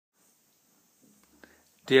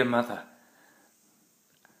Dear Mother,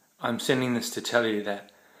 I'm sending this to tell you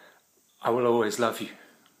that I will always love you.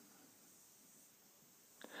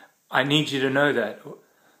 I need you to know that,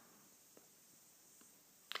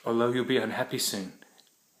 although you'll be unhappy soon,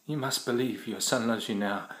 you must believe your son loves you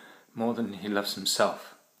now more than he loves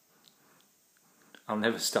himself. I'll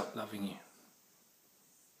never stop loving you.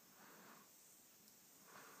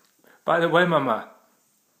 By the way, Mama,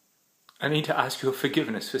 I need to ask your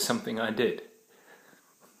forgiveness for something I did.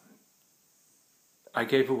 I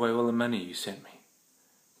gave away all the money you sent me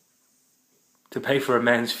to pay for a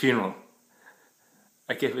man's funeral.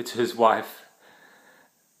 I gave it to his wife.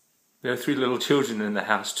 There were 3 little children in the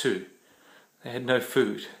house too. They had no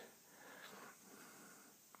food.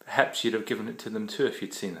 Perhaps you'd have given it to them too if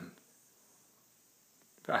you'd seen them.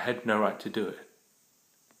 But I had no right to do it.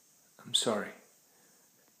 I'm sorry.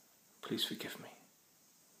 Please forgive me.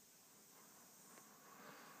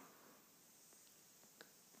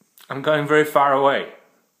 I'm going very far away.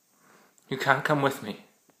 You can't come with me.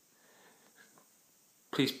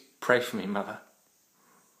 Please pray for me, Mother.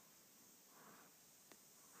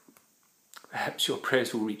 Perhaps your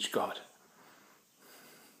prayers will reach God.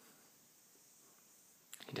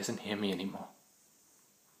 He doesn't hear me anymore.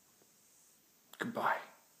 Goodbye,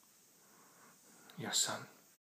 your son.